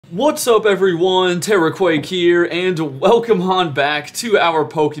What's up everyone, TerraQuake here, and welcome on back to our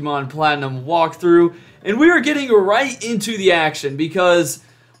Pokemon Platinum walkthrough. And we are getting right into the action because,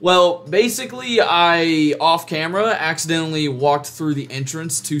 well, basically I, off camera, accidentally walked through the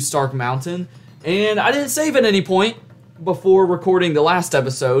entrance to Stark Mountain. And I didn't save at any point before recording the last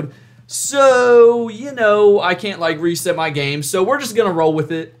episode. So, you know, I can't like reset my game, so we're just gonna roll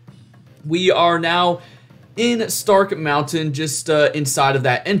with it. We are now in Stark Mountain, just inside of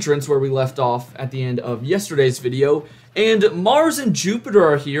that entrance where we left off at the end of yesterday's video. And Mars and Jupiter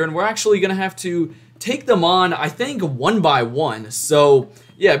are here, and we're actually going to have to take them on, I think, one by one. So,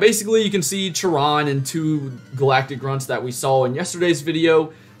 yeah, basically you can see Chiron and two Galactic Grunts that we saw in yesterday's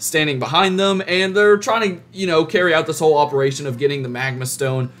video standing behind them, and they're trying to, you know, carry out this whole operation of getting the Magma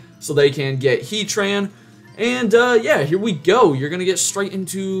Stone so they can get Heatran. And, yeah, here we go. You're gonna get straight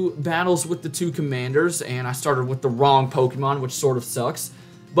into battles with the two commanders, and I started with the wrong Pokemon, which sort of sucks.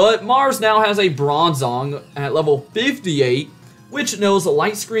 But Mars now has a Bronzong at level 58, which knows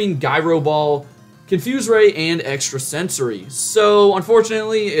Light Screen, Gyro Ball, Confuse Ray, and Extrasensory. So,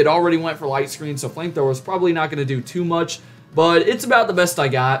 unfortunately, it already went for Light Screen, so Flamethrower is probably not gonna do too much, but it's about the best I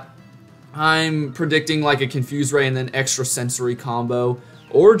got. I'm predicting, like, a Confuse Ray and then Extrasensory combo,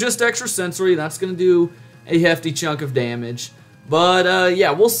 or just Extrasensory. That's gonna do a hefty chunk of damage. But,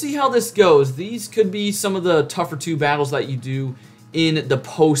 yeah, we'll see how this goes. These could be some of the tougher two battles that you do in the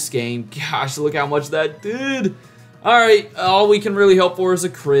post-game. Gosh, look how much that did. Alright, all we can really hope for is a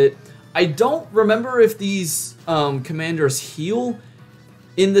crit. I don't remember if these commanders heal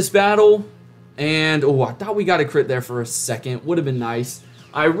in this battle. And, oh, I thought we got a crit there for a second. Would have been nice.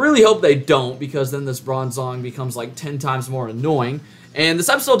 I really hope they don't, because then this Bronzong becomes like 10 times more annoying. And this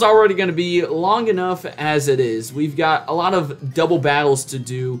episode's already going to be long enough as it is. We've got a lot of double battles to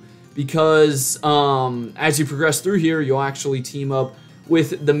do because as you progress through here, you'll actually team up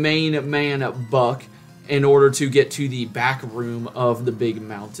with the main man, Buck, in order to get to the back room of the big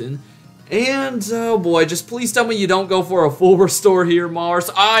mountain. And, oh boy, just please tell me you don't go for a full restore here, Mars.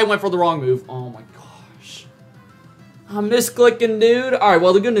 I went for the wrong move. Oh my gosh. I'm misclicking, dude. Alright,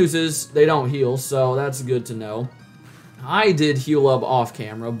 well, the good news is they don't heal, so that's good to know. I did heal up off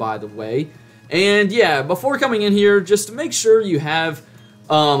camera, by the way. And yeah, before coming in here, just to make sure you have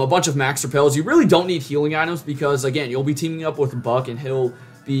a bunch of max repels. You really don't need healing items because, again, you'll be teaming up with Buck and he'll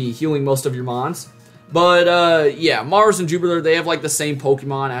be healing most of your mons. But yeah, Mars and Jupiter, they have like the same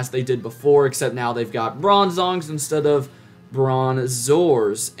Pokemon as they did before, except now they've got Bronzongs instead of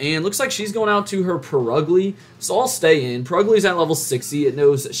Bronzors. And looks like she's going out to her Purugly, so I'll stay in. Purugly's at level 60. It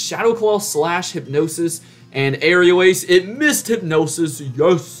knows Shadow Claw / Hypnosis and Aerial Ace. It missed Hypnosis,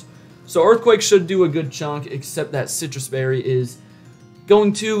 yes! So Earthquake should do a good chunk, except that Citrus Berry is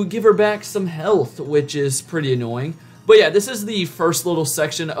going to give her back some health, which is pretty annoying. But yeah, this is the first little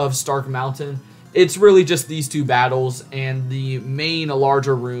section of Stark Mountain. It's really just these two battles, and the main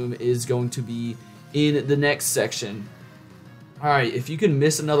larger room is going to be in the next section. Alright, if you can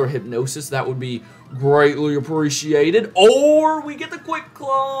miss another Hypnosis, that would be greatly appreciated. Or we get the Quick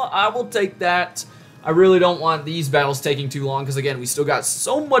Claw. I will take that. I really don't want these battles taking too long because, again, we still got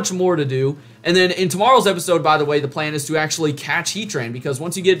so much more to do. And then in tomorrow's episode, by the way, the plan is to actually catch Heatran, because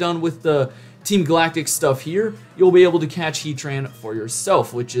once you get done with the Team Galactic stuff here, you'll be able to catch Heatran for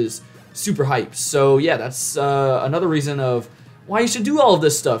yourself, which is super hype. So, yeah, that's another reason of why you should do all of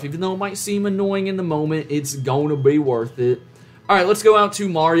this stuff. Even though it might seem annoying in the moment, it's going to be worth it. Alright, let's go out to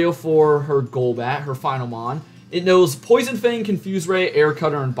Mario for her Golbat, her final mon. It knows Poison Fang, Confuse Ray, Air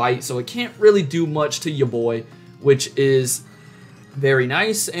Cutter, and Bite, so it can't really do much to ya boy, which is very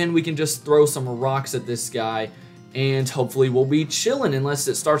nice. And we can just throw some rocks at this guy, and hopefully we'll be chilling unless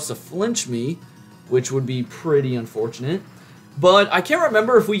it starts to flinch me, which would be pretty unfortunate. But I can't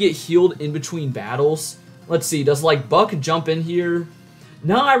remember if we get healed in between battles. Let's see, does like Buck jump in here?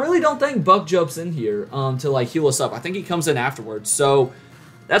 No, I really don't think Buck jumps in here to like heal us up. I think he comes in afterwards, so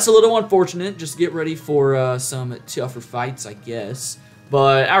that's a little unfortunate. Just get ready for some tougher fights, I guess.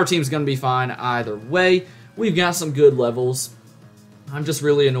 But our team's going to be fine either way. We've got some good levels. I'm just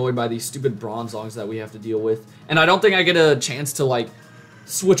really annoyed by these stupid Bronzongs that we have to deal with. And I don't think I get a chance to, like,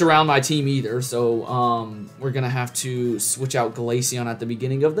 switch around my team either. So, we're going to have to switch out Glaceon at the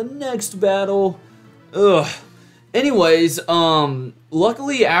beginning of the next battle. Ugh. Anyways,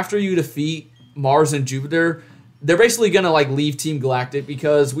 luckily after you defeat Mars and Jupiter, they're basically going to, like, leave Team Galactic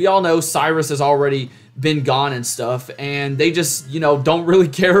because we all know Cyrus has already been gone and stuff, and they just, you know, don't really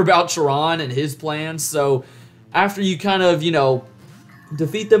care about Chiron and his plans. So after you kind of, you know,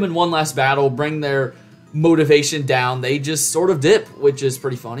 defeat them in one last battle, bring their motivation down, they just sort of dip, which is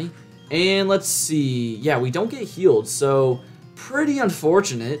pretty funny. And let's see. Yeah, we don't get healed, so pretty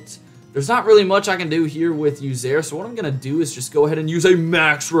unfortunate. There's not really much I can do here with Uzair, so what I'm going to do is just go ahead and use a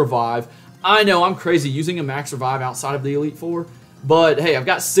Max Revive. I know, I'm crazy using a Max Revive outside of the Elite Four, but hey, I've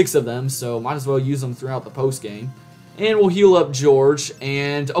got 6 of them, so might as well use them throughout the postgame. And we'll heal up George,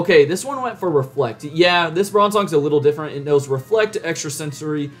 and okay, this one went for Reflect. Yeah, this Bronzong's a little different. It knows Reflect, Extra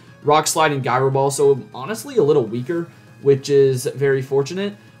Sensory, Rock Slide, and Gyro Ball, so honestly a little weaker, which is very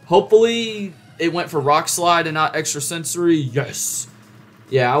fortunate. Hopefully it went for Rock Slide and not Extra Sensory. Yes!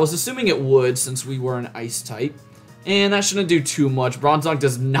 Yeah, I was assuming it would since we were an Ice type. And that shouldn't do too much. Bronzong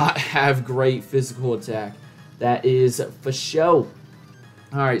does not have great physical attack. That is for show.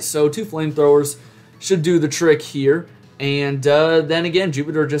 Alright, so 2 Flamethrowers should do the trick here. And then again,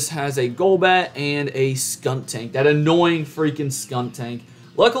 Jupiter just has a Golbat and a Skuntank. That annoying freaking Skuntank.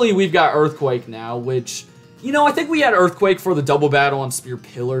 Luckily, we've got Earthquake now, which, you know, I think we had Earthquake for the double battle on Spear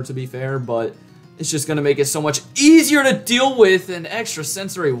Pillar, to be fair, but it's just going to make it so much easier to deal with. An Extra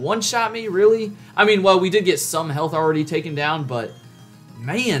Sensory one-shot me, really? I mean, well, we did get some health already taken down, but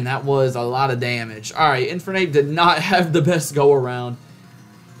man, that was a lot of damage. Alright, Infernape did not have the best go-around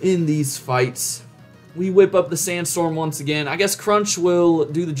in these fights. We whip up the Sandstorm once again. I guess Crunch will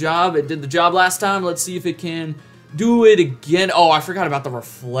do the job. It did the job last time. Let's see if it can do it again. Oh, I forgot about the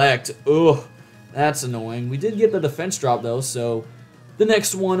Reflect. Ugh, that's annoying. We did get the defense drop, though, so the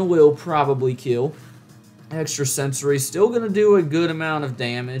next one will probably kill. Extra Sensory still going to do a good amount of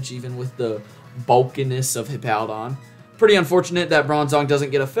damage, even with the bulkiness of Hippowdon. Pretty unfortunate that Bronzong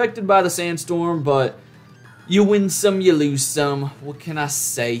doesn't get affected by the Sandstorm, but you win some, you lose some. What can I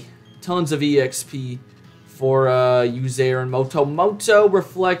say? Tons of EXP for Uzair and Moto. Moto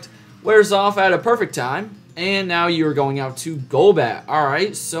Reflect wears off at a perfect time. And now you're going out to Golbat.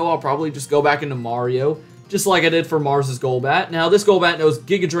 Alright, so I'll probably just go back into Mario, just like I did for Mars's Golbat. Now, this Golbat knows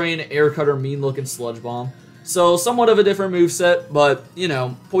Giga Drain, Air Cutter, Mean Look, and Sludge Bomb. So, somewhat of a different moveset, but, you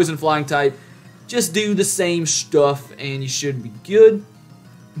know, Poison Flying type. Just do the same stuff, and you should be good.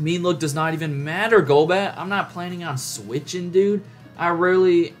 Mean Look does not even matter, Golbat. I'm not planning on switching, dude. I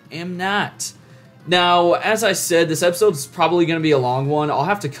really am not. Now, as I said, this episode is probably going to be a long one. I'll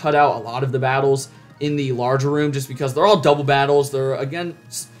have to cut out a lot of the battles in the larger room just because they're all double battles. They're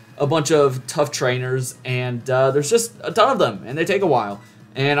against a bunch of tough trainers, and there's just a ton of them, and they take a while.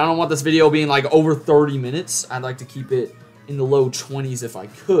 And I don't want this video being like over 30 minutes. I'd like to keep it in the low 20s if I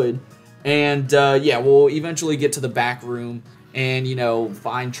could. And yeah, we'll eventually get to the back room and, you know,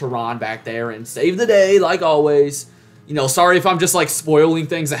 find Chiron back there and save the day like always. You know, sorry if I'm just like spoiling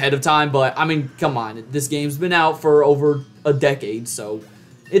things ahead of time, but I mean, come on. This game's been out for over a decade, so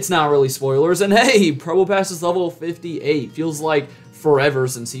it's not really spoilers. And hey, Probopass is level 58. Feels like forever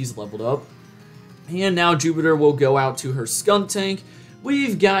since he's leveled up. And now Jupiter will go out to her Skuntank.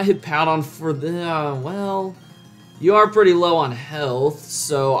 We've got Hippowdon for the, well, you are pretty low on health,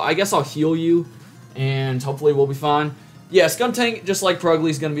 so I guess I'll heal you, and hopefully we'll be fine. Yeah, Skuntank, just like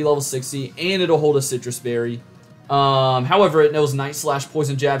Pruggly, is going to be level 60, and it'll hold a Citrus Berry. However, it knows Night Slash,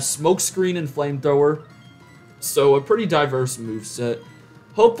 Poison Jab, Smoke Screen, and Flamethrower. So a pretty diverse moveset.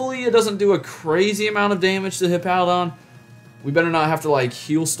 Hopefully it doesn't do a crazy amount of damage to Hippowdon. We better not have to like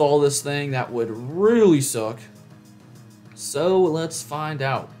heal stall this thing. That would really suck. So let's find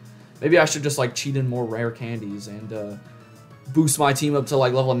out. Maybe I should just like cheat in more rare candies and boost my team up to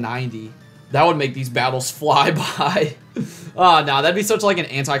like level 90. That would make these battles fly by. Oh, no, that'd be such like an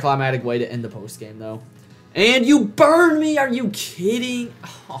anticlimactic way to end the post game though. And you burned me? Are you kidding?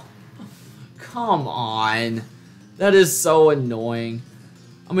 Oh, come on. That is so annoying.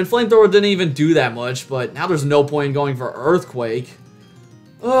 I mean, Flamethrower didn't even do that much, but now there's no point in going for Earthquake.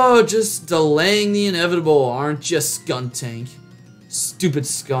 Oh, just delaying the inevitable, aren't you, Skuntank? Stupid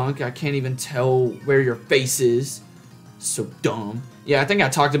skunk, I can't even tell where your face is. So dumb. Yeah, I think I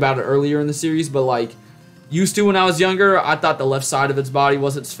talked about it earlier in the series, but like, used to when I was younger, I thought the left side of its body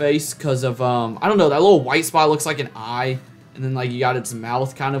was its face because of, I don't know, that little white spot looks like an eye, and then like you got its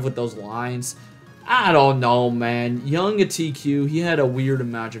mouth kind of with those lines. I don't know, man. Young TQ, he had a weird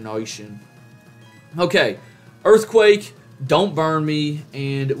imagination. Okay, Earthquake, don't burn me,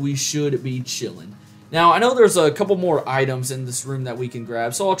 and we should be chilling. Now, I know there's a couple more items in this room that we can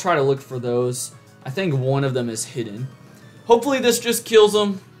grab, so I'll try to look for those. I think one of them is hidden. Hopefully this just kills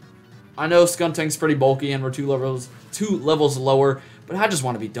them. I know Skuntank's pretty bulky and we're two levels lower, but I just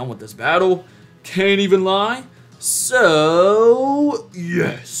want to be done with this battle. Can't even lie. So,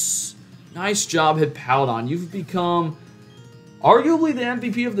 yes. Nice job, Hippowdon. You've become arguably the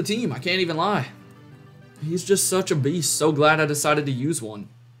MVP of the team. I can't even lie. He's just such a beast. So glad I decided to use one.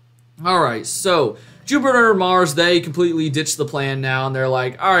 Alright, so Jupiter and Mars, they completely ditched the plan now, and they're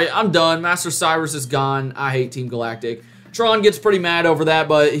like, alright, I'm done. Master Cyrus is gone. I hate Team Galactic. Tron gets pretty mad over that,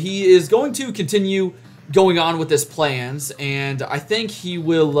 but he is going to continue going on with his plans, and I think he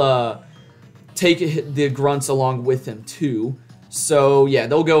will take the grunts along with him too. So yeah,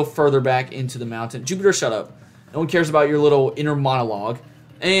 they'll go further back into the mountain. Jupiter, shut up. No one cares about your little inner monologue.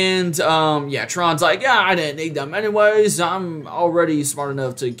 And yeah, Tron's like, yeah, I didn't need them anyways. I'm already smart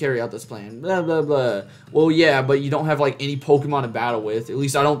enough to carry out this plan. Blah, blah, blah. Well, yeah, but you don't have like any Pokemon to battle with. At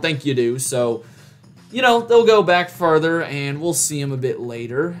least I don't think you do. So, you know, they'll go back further and we'll see them a bit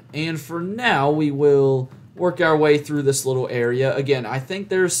later. And for now, we will work our way through this little area. Again, I think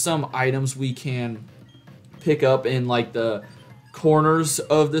there's some items we can pick up in like the corners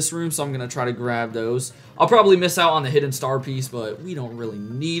of this room, so I'm gonna try to grab those. I'll probably miss out on the hidden star piece, but we don't really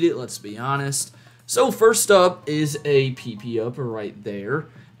need it, let's be honest. So first up is a PP up right there,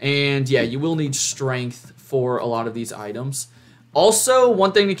 and yeah, you will need strength for a lot of these items. Also,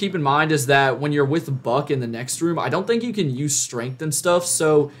 one thing to keep in mind is that when you're with Buck in the next room, I don't think you can use strength and stuff,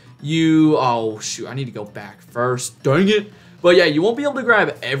 so you, oh shoot, I need to go back first, dang it. But yeah, you won't be able to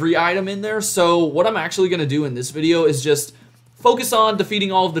grab every item in there, so what I'm actually gonna do in this video is just focus on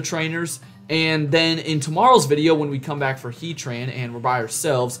defeating all of the trainers, and then in tomorrow's video when we come back for Heatran and we're by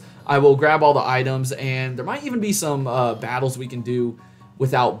ourselves, I will grab all the items, and there might even be some battles we can do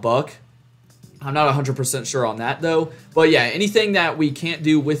without Buck. I'm not 100% sure on that though, but yeah, anything that we can't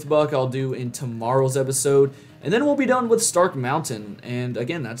do with Buck, I'll do in tomorrow's episode, and then we'll be done with Stark Mountain, and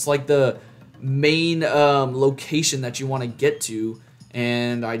again, that's like the main location that you want to get to,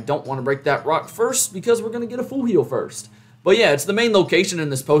 and I don't want to break that rock first because we're going to get a full heal first. But yeah, it's the main location in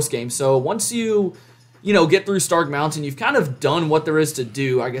this post-game, so once you know, get through Stark Mountain, you've kind of done what there is to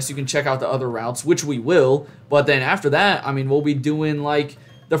do. I guess you can check out the other routes, which we will, but then after that, I mean, we'll be doing, like,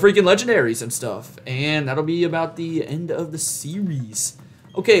 the freaking legendaries and stuff, and that'll be about the end of the series.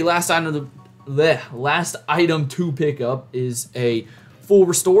 Okay, last item to pick up is a full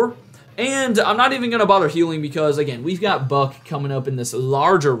restore. And I'm not even going to bother healing because, again, we've got Buck coming up in this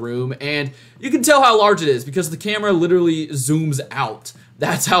larger room, and you can tell how large it is because the camera literally zooms out.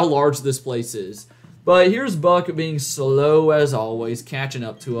 That's how large this place is. But here's Buck being slow as always, catching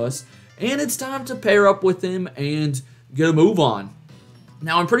up to us, and it's time to pair up with him and get a move on.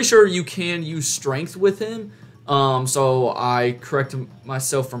 Now, I'm pretty sure you can use strength with him, so I corrected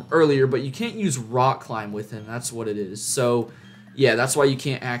myself from earlier, but you can't use rock climb with him. That's what it is. So yeah, that's why you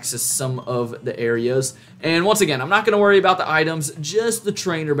can't access some of the areas. And once again, I'm not going to worry about the items, just the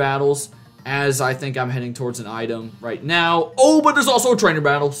trainer battles, as I think I'm heading towards an item right now. Oh, but there's also a trainer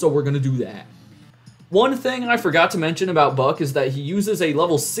battle, so we're going to do that. One thing I forgot to mention about Buck is that he uses a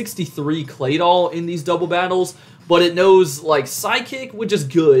level 63 Claydol in these double battles, but it knows, like, Psychic, which is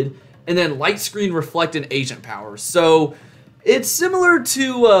good, and then Light Screen, Reflect, and Agent Power. So it's similar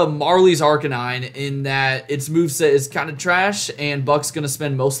to Marley's Arcanine in that its moveset is kind of trash, and Buck's going to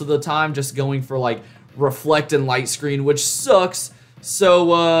spend most of the time just going for, like, Reflect and Light Screen, which sucks.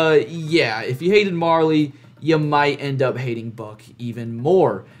 So, yeah, if you hated Marley, you might end up hating Buck even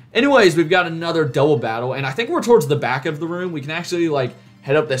more. Anyways, we've got another double battle, and I think we're towards the back of the room. We can actually, like,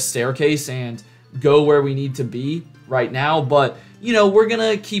 head up this staircase and go where we need to be right now, but you know, we're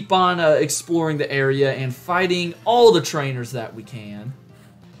gonna keep on exploring the area and fighting all the trainers that we can.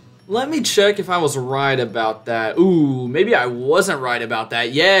 Let me check if I was right about that. Ooh, maybe I wasn't right about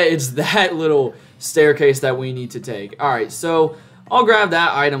that. Yeah, it's that little staircase that we need to take. Alright, so I'll grab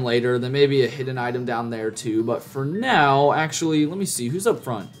that item later, then maybe a hidden item down there too, but for now, actually, let me see, who's up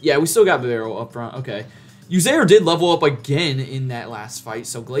front? Yeah, we still got Vivero up front, okay. Uzair did level up again in that last fight,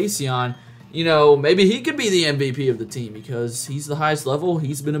 so Glaceon, you know, maybe he could be the MVP of the team because he's the highest level.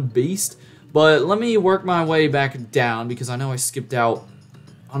 He's been a beast. But let me work my way back down because I know I skipped out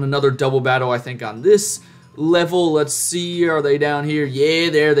on another double battle, I think, on this level. Let's see. Are they down here? Yeah,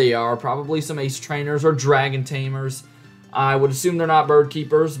 there they are. Probably some Ace Trainers or Dragon Tamers. I would assume they're not Bird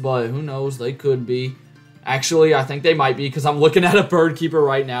Keepers, but who knows? They could be. Actually, I think they might be because I'm looking at a Bird Keeper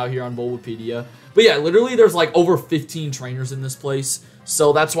right now here on Bulbapedia. But yeah, literally there's like over 15 trainers in this place.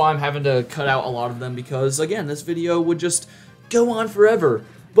 So that's why I'm having to cut out a lot of them because, again, this video would just go on forever.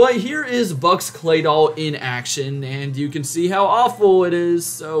 But here is Buck's Claydol in action, and you can see how awful it is.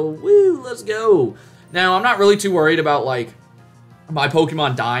 So, woo, let's go. Now, I'm not really too worried about, like, my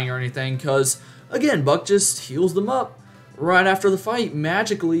Pokemon dying or anything because, again, Buck just heals them up right after the fight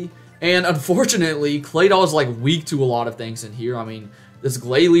magically. And unfortunately, Claydol is, like, weak to a lot of things in here. I mean, this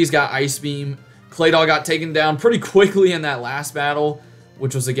Glalie got Ice Beam. Claydol got taken down pretty quickly in that last battle,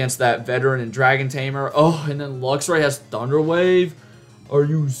 which was against that Veteran and Dragon Tamer. Oh, and then Luxray has Thunder Wave. Are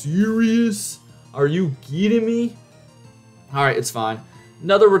you serious? Are you kidding me? Alright, it's fine.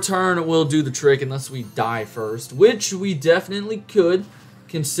 Another return will do the trick unless we die first, which we definitely could,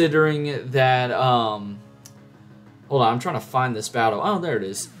 considering that, hold on, I'm trying to find this battle. Oh, there it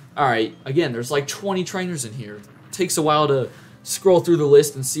is. Alright, again, there's like 20 trainers in here. It takes a while to scroll through the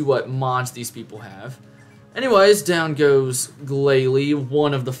list and see what mods these people have. Anyways, down goes Glalie,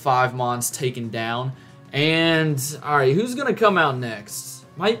 one of the 5 mons taken down. And, alright, who's going to come out next?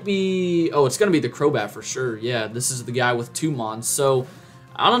 Might be, oh, it's going to be the Crobat for sure. Yeah, this is the guy with 2 mons, so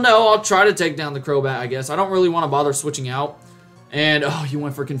I don't know, I'll try to take down the Crobat, I guess. I don't really want to bother switching out. And, oh, you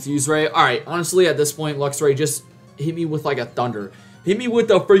went for Confuse Ray? Alright, honestly, at this point, Luxray, just hit me with, like, a Thunder. Hit me with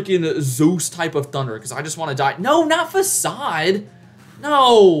the freaking Zeus type of Thunder, because I just want to die. No, not Facade!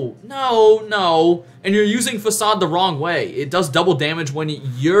 No, no, no. And you're using Facade the wrong way. It does double damage when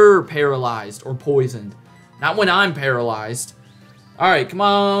you're paralyzed or poisoned, not when I'm paralyzed. Alright, come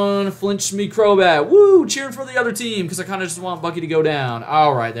on, flinch me, Crobat. Woo, cheering for the other team, because I kind of just want Bucky to go down.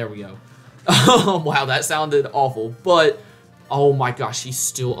 Alright, there we go. Wow, that sounded awful, but, oh my gosh, he's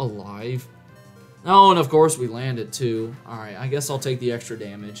still alive. Oh, and of course we landed too. Alright, I guess I'll take the extra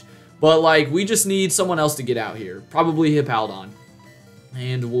damage. But, like, we just need someone else to get out here. Probably Hippowdon.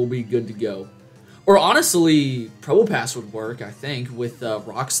 And we'll be good to go. Or honestly, Probopass would work, I think, with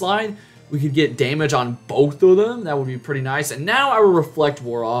Rock Slide. We could get damage on both of them. That would be pretty nice. And now our Reflect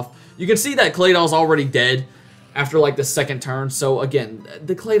wore off. You can see that Claydol's already dead after like the 2nd turn. So again,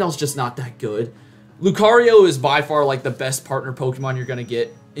 the Claydol's just not that good. Lucario is by far like the best partner Pokemon you're going to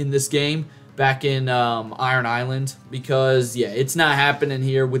get in this game back in Iron Island. Because yeah, it's not happening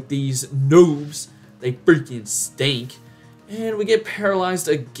here with these noobs. They freaking stink. And we get paralyzed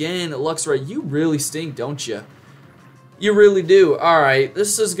again. Luxray, you really stink, don't you? You really do. Alright,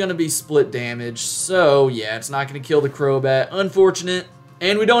 this is going to be split damage. So, yeah, it's not going to kill the Crobat. Unfortunate.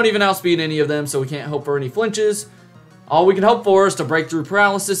 And we don't even outspeed any of them, so we can't hope for any flinches. All we can hope for is to break through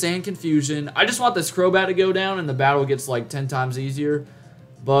paralysis and confusion. I just want this Crobat to go down, and the battle gets like 10 times easier.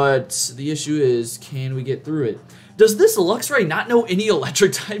 But the issue is, can we get through it? Does this Luxray not know any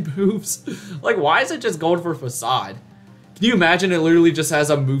electric-type moves? Like, why is it just going for Facade? Can you imagine it literally just has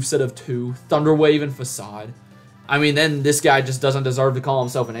a moveset of 2? Thunder Wave and Facade. I mean, then this guy just doesn't deserve to call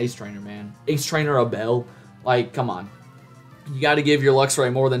himself an Ace Trainer, man. Ace Trainer a Bell? Like, come on. You got to give your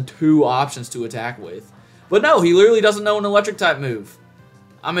Luxray more than 2 options to attack with. But no, he literally doesn't know an electric-type move.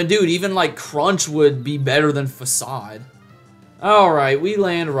 I mean, dude, even, like, Crunch would be better than Facade. Alright, we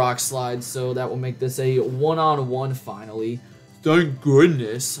land Rock Slide, so that will make this a 1-on-1 finally. Thank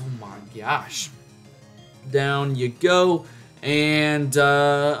goodness. Oh my gosh. Down you go. And,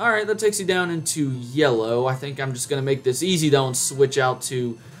 alright, that takes you down into yellow. I think I'm just going to make this easy, though, and switch out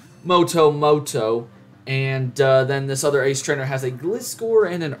to Moto. And then this other Ace Trainer has a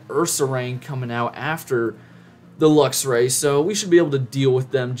Gliscor and an Ursaring coming out after the Luxray, so we should be able to deal with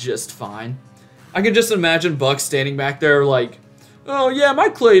them just fine. I can just imagine Buck standing back there like, oh yeah, my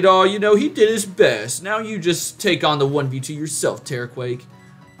Claydol, you know, he did his best. Now you just take on the 1v2 yourself, Terraquake.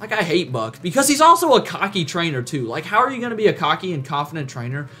 Like, I hate Buck, because he's also a cocky trainer, too. Like, how are you going to be a cocky and confident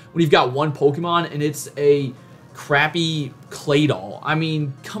trainer when you've got one Pokemon and it's a crappy Claydol? I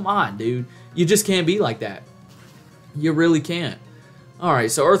mean, come on, dude. You just can't be like that. You really can't.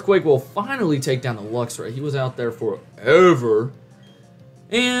 Alright, so Earthquake will finally take down the Luxray. He was out there forever.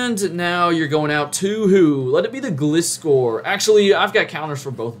 And now you're going out to who? Let it be the Gliscor. Actually, I've got counters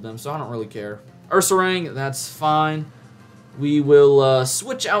for both of them, so I don't really care. Ursaring, that's fine. We will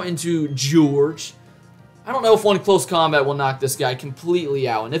switch out into George. I don't know if one close combat will knock this guy completely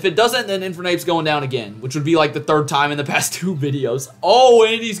out. And if it doesn't, then Infernape's going down again, which would be like the 3rd time in the past 2 videos. Oh,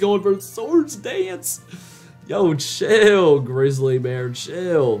 and he's going for Swords Dance. Yo, chill, Grizzly Bear,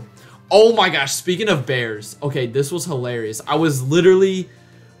 chill. Oh my gosh, speaking of bears. Okay, this was hilarious. I was literally,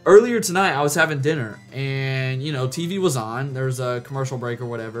 earlier tonight, I was having dinner. And, you know, TV was on. There's a commercial break or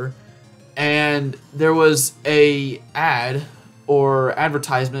whatever. And there was a ad or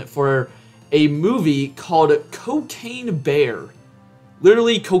advertisement for a movie called Cocaine Bear.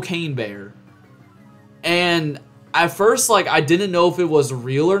 Literally Cocaine Bear. And at first, like, I didn't know if it was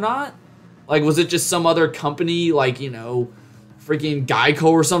real or not. Like, was it just some other company, like, you know, freaking Geico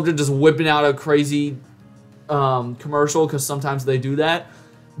or something, just whipping out a crazy commercial, because sometimes they do that.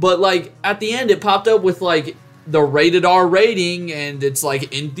 But, like, at the end, it popped up with, like, the rated R rating, and it's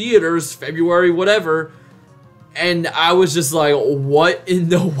like in theaters, February, whatever. And I was just like, what in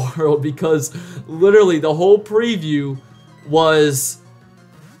the world? Because literally the whole preview was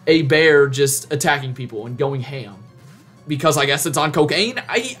a bear just attacking people and going ham. Because I guess it's on cocaine?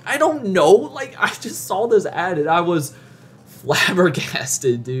 I don't know. Like, I just saw this ad and I was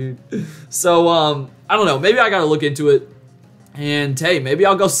flabbergasted, dude. So, I don't know. Maybe I gotta look into it. And hey, maybe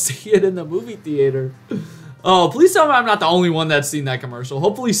I'll go see it in the movie theater. Oh, please tell me I'm not the only one that's seen that commercial.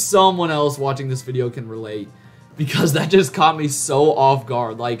 Hopefully someone else watching this video can relate, because that just caught me so off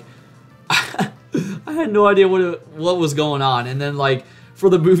guard. Like, I had no idea what was going on. And then, like, for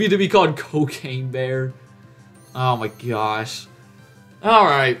the movie to be called Cocaine Bear. Oh my gosh.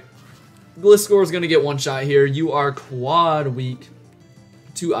 Alright. Gliscor is going to get one shot here. You are quad weak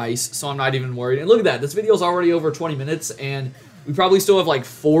to ice, so I'm not even worried. And look at that. This video is already over 20 minutes, and we probably still have like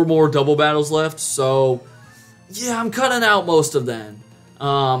 4 more double battles left. So, yeah, I'm cutting out most of them.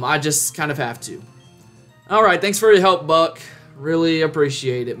 I just kind of have to. Alright, thanks for your help, Buck. Really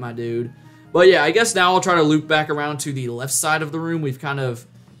appreciate it, my dude. But yeah, I guess now I'll try to loop back around to the left side of the room. We've kind of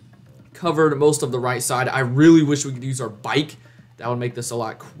covered most of the right side. I really wish we could use our bike. That would make this a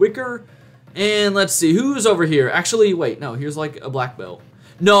lot quicker. And let's see, who's over here? Actually, wait, no, here's like a black belt.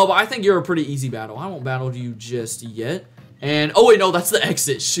 No, but I think you're a pretty easy battle. I won't battle you just yet. And, oh wait, no, that's the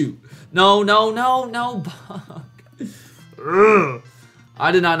exit, shoot. No, Buck.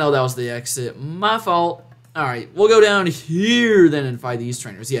 I did not know that was the exit. My fault. Alright, we'll go down here then and fight these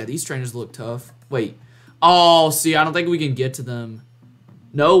trainers. Yeah, these trainers look tough. Wait. Oh, see, I don't think we can get to them.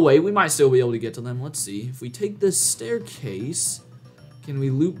 No, wait, we might still be able to get to them. Let's see. If we take this staircase, can we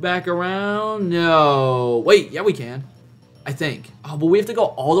loop back around? No. Wait, yeah, we can. I think. Oh, but we have to go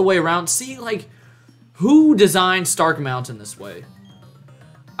all the way around. See, like, who designed Stark Mountain this way?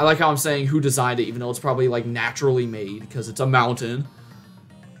 I like how I'm saying who designed it, even though it's probably, like, naturally made, because it's a mountain.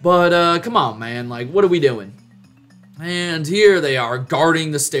 But, come on, man. Like, what are we doing? And here they are,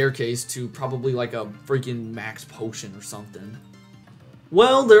 guarding the staircase to probably, like, a freaking max potion or something.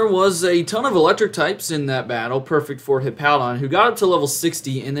 Well, there was a ton of electric types in that battle, perfect for Hippowdon, who got up to level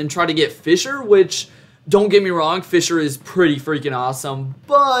 60 and then tried to get Fissure, which, don't get me wrong, Fissure is pretty freaking awesome,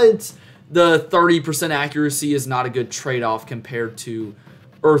 but the 30% accuracy is not a good trade-off compared to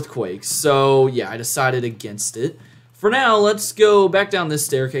Earthquake. So, yeah, I decided against it. For now, let's go back down this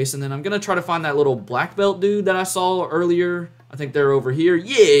staircase, and then I'm going to try to find that little black belt dude that I saw earlier. I think they're over here.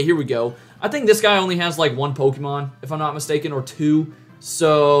 Yeah, here we go. I think this guy only has, like, 1 Pokemon, if I'm not mistaken, or 2.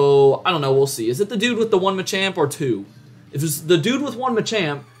 So, I don't know, we'll see. Is it the dude with the 1 Machamp or 2? If it's the dude with 1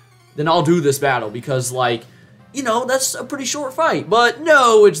 Machamp, then I'll do this battle, because, like, you know, that's a pretty short fight. But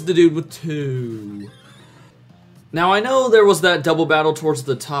no, it's the dude with 2. Now, I know there was that double battle towards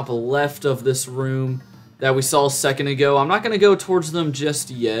the top left of this room that we saw a second ago. I'm not going to go towards them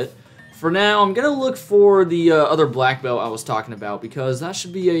just yet. For now, I'm going to look for the other black belt I was talking about, because that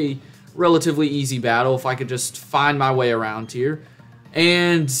should be a relatively easy battle if I could just find my way around here.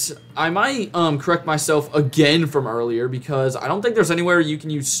 And I might correct myself again from earlier, because I don't think there's anywhere you can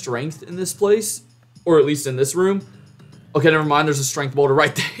use strength in this place, or at least in this room. Okay, never mind, there's a strength boulder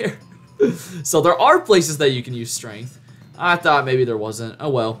right there. So there are places that you can use strength. I thought maybe there wasn't. Oh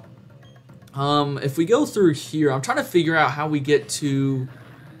well. If we go through here, I'm trying to figure out how we get to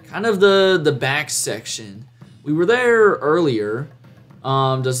kind of the back section. We were there earlier.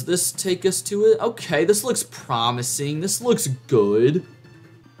 Does this take us to it? Okay, this looks promising. This looks good.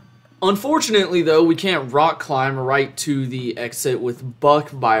 Unfortunately, though, we can't rock climb right to the exit with Buck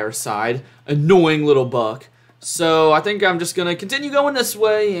by our side. Annoying little Buck. So I think I'm just gonna continue going this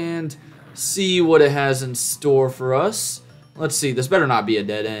way and see what it has in store for us. Let's see, this better not be a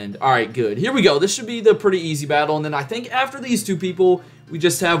dead end. Alright, good. Here we go. This should be the pretty easy battle. And then I think after these 2 people, we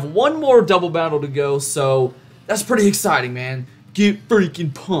just have 1 more double battle to go. So that's pretty exciting, man. Get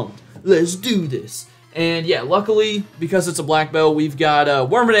freaking pumped. Let's do this. And yeah, luckily, because it's a black belt, we've got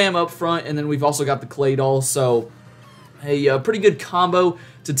Wormadam up front. And then we've also got the Claydol. So a pretty good combo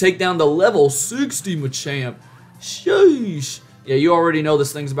to take down the level 60 Machamp. Sheesh. Yeah, you already know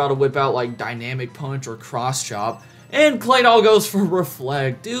this thing's about to whip out like Dynamic Punch or Cross Chop. And Claydol goes for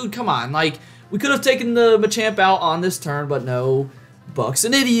Reflect. Dude, come on. Like, we could have taken the Machamp out on this turn, but no. Buck's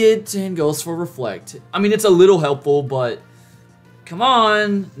an idiot and goes for Reflect. I mean, it's a little helpful, but come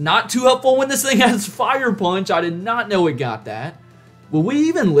on. Not too helpful when this thing has Fire Punch. I did not know it got that. Will we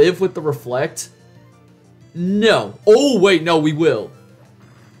even live with the Reflect? No. Oh, wait, no, we will.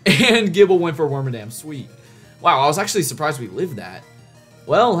 And Gible went for Wormadam. Sweet. Wow, I was actually surprised we lived that.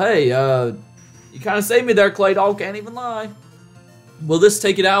 Well, hey, you kind of saved me there, Claydol. Can't even lie. Will this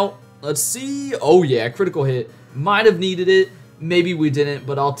take it out? Let's see. Oh, yeah, critical hit. Might have needed it. Maybe we didn't,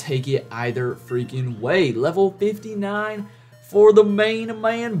 but I'll take it either freaking way. Level 59 for the main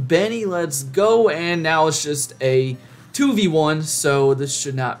man, Benny. Let's go. And now it's just a 2v1, so this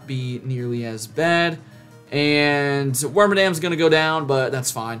should not be nearly as bad. And Wormadam's going to go down, but that's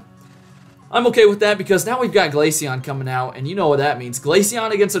fine. I'm okay with that because now we've got Glaceon coming out, and you know what that means.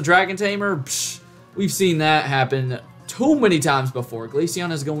 Glaceon against a Dragon Tamer? Psh, we've seen that happen too many times before.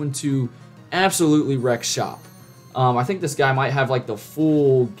 Glaceon is going to absolutely wreck shop. I think this guy might have like the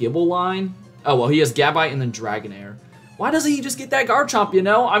full Gible line. Oh, well, he has Gabite and then Dragonair. Why doesn't he just get that Garchomp, you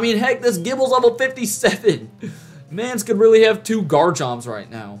know? I mean, heck, this Gible's level 57. Mans could really have 2 Garchomps right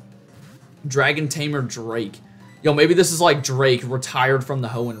now. Dragon Tamer Drake. Yo, maybe this is like Drake retired from the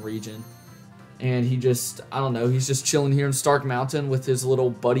Hoenn region. And he just, I don't know, he's just chilling here in Stark Mountain with his little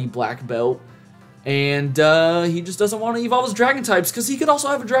buddy Black Belt. And he just doesn't want to evolve his Dragon types because he could also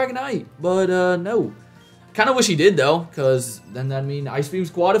have a Dragonite. But no. Kind of wish he did though, because then that'd mean Ice Beam's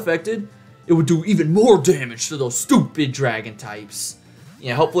quad affected. It would do even more damage to those stupid Dragon types.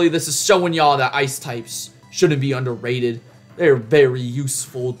 Yeah, hopefully this is showing y'all that Ice types shouldn't be underrated. They're very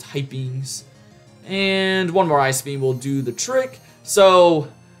useful typings. And one more Ice Beam will do the trick. So,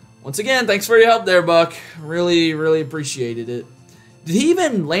 once again, thanks for your help there, Buck. Really, really appreciated it. Did he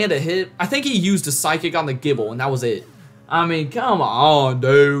even land a hit? I think he used a Psychic on the Gible, and that was it. I mean, come on,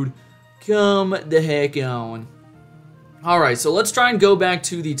 dude. Come the heck on. Alright, so let's try and go back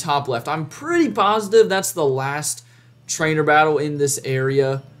to the top left. I'm pretty positive that's the last trainer battle in this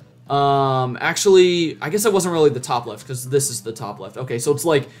area. Actually, I guess it wasn't really the top left, because this is the top left. Okay, so it's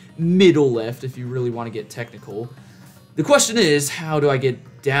like middle left, if you really want to get technical. The question is, how do I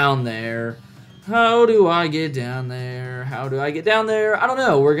get down there? How do I get down there? How do I get down there? I don't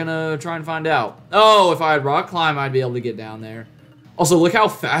know. We're gonna try and find out. Oh, if I had Rock Climb, I'd be able to get down there. Also, look how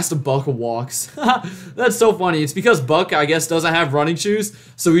fast Buck walks. That's so funny. It's because Buck, I guess, doesn't have running shoes,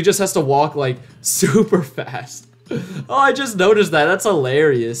 so he just has to walk, like, super fast. Oh, I just noticed that. That's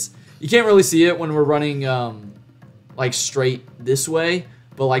hilarious. You can't really see it when we're running, like, straight this way,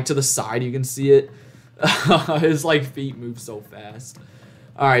 but, like, to the side, you can see it. His, like, feet move so fast.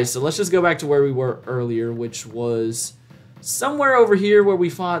 Alright, so let's just go back to where we were earlier, which was somewhere over here where we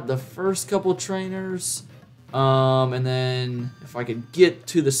fought the first couple trainers. And then if I could get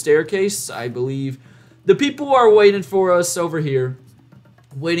to the staircase, I believe the people are waiting for us over here.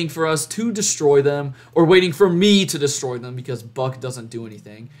 Waiting for us to destroy them, or waiting for me to destroy them because Buck doesn't do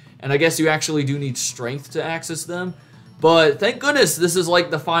anything. And I guess you actually do need strength to access them. But thank goodness this is like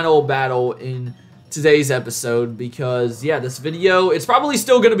the final battle in today's episode because, yeah, this video, it's probably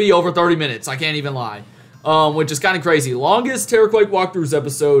still going to be over 30 minutes. I can't even lie. Which is kind of crazy. Longest Terraquake walkthroughs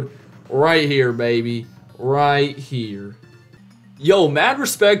episode right here, baby. Right here. Yo, mad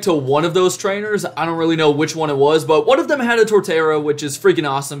respect to one of those trainers. I don't really know which one it was, but one of them had a Torterra, which is freaking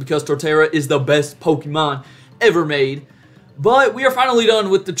awesome because Torterra is the best Pokemon ever made. But we are finally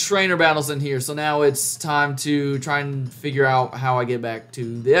done with the trainer battles in here, so now it's time to try and figure out how I get back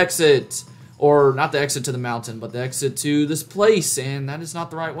to the exit. Or not the exit to the mountain, but the exit to this place, and that is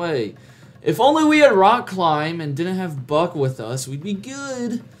not the right way. If only we had Rock Climb and didn't have Buck with us, we'd be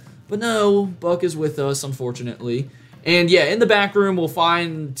good. But no, Buck is with us, unfortunately. And yeah, in the back room, we'll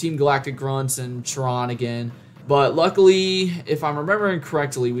find Team Galactic Grunts and Charon again. But luckily, if I'm remembering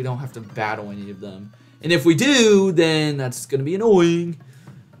correctly, we don't have to battle any of them. And if we do, then that's going to be annoying.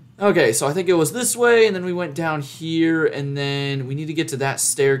 Okay, so I think it was this way, and then we went down here, and then we need to get to that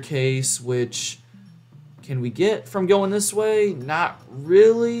staircase, which... Can we get from going this way? Not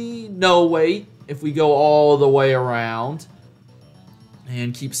really. No, wait. If we go all the way around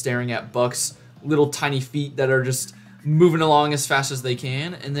and keep staring at Buck's little tiny feet that are just moving along as fast as they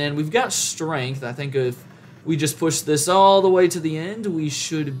can. And then we've got strength. I think if we just push this all the way to the end, we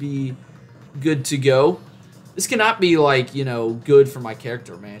should be good to go. This cannot be like, you know, good for my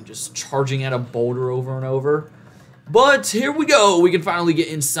character, man. Just charging at a boulder over and over. But here we go. We can finally get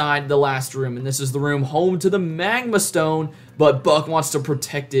inside the last room. And this is the room home to the Magma Stone. But Buck wants to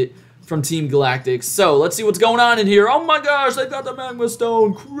protect it from Team Galactic. So let's see what's going on in here. Oh my gosh, they got the Magma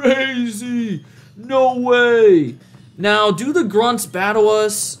Stone. Crazy. No way. Now, do the grunts battle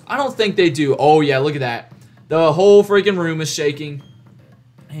us? I don't think they do. Oh yeah, look at that. The whole freaking room is shaking.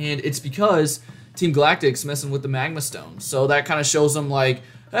 And it's because Team Galactic's messing with the Magma Stone. So that kind of shows them like,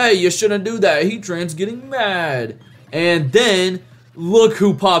 hey, you shouldn't do that. Heatran's getting mad. And then, look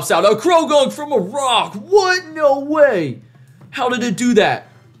who pops out. A Croagunk from a rock. What? No way. How did it do that?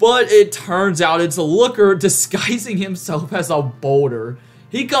 But it turns out it's a Looker disguising himself as a boulder.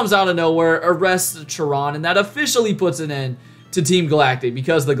 He comes out of nowhere, arrests Charon, and that officially puts an end to Team Galactic.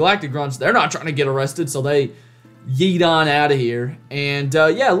 Because the Galactic Grunts, they're not trying to get arrested, so they yeet on out of here. And,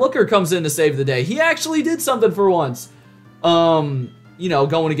 yeah, Looker comes in to save the day. He actually did something for once. You know,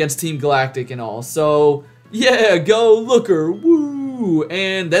 going against Team Galactic and all. So... yeah, go Looker, woo!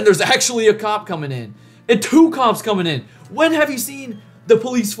 And then there's actually a cop coming in. And 2 cops coming in. When have you seen the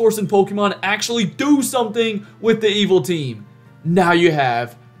police force in Pokemon actually do something with the evil team? Now you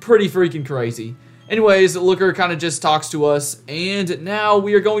have. Pretty freaking crazy. Anyways, Looker kind of just talks to us, and now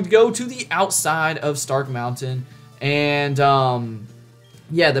we are going to go to the outside of Stark Mountain, and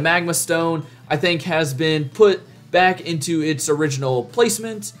yeah, the Magma Stone, I think, has been put back into its original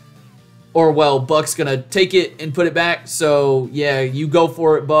placement, or, well, Buck's gonna take it and put it back, so, yeah, you go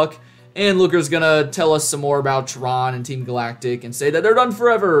for it, Buck. And Looker's gonna tell us some more about Tron and Team Galactic and say that they're done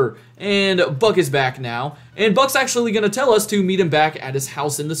forever. And Buck is back now. And Buck's actually gonna tell us to meet him back at his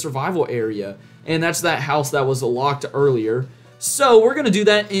house in the survival area. And that's that house that was locked earlier. So we're gonna do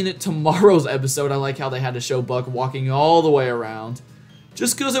that in tomorrow's episode. I like how they had to show Buck walking all the way around,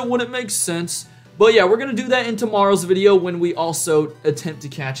 just because it wouldn't make sense. But yeah, we're gonna do that in tomorrow's video when we also attempt to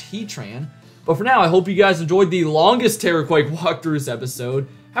catch Heatran. But for now, I hope you guys enjoyed the longest Terraquake walkthroughs episode.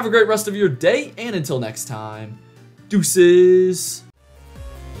 Have a great rest of your day, and until next time, deuces.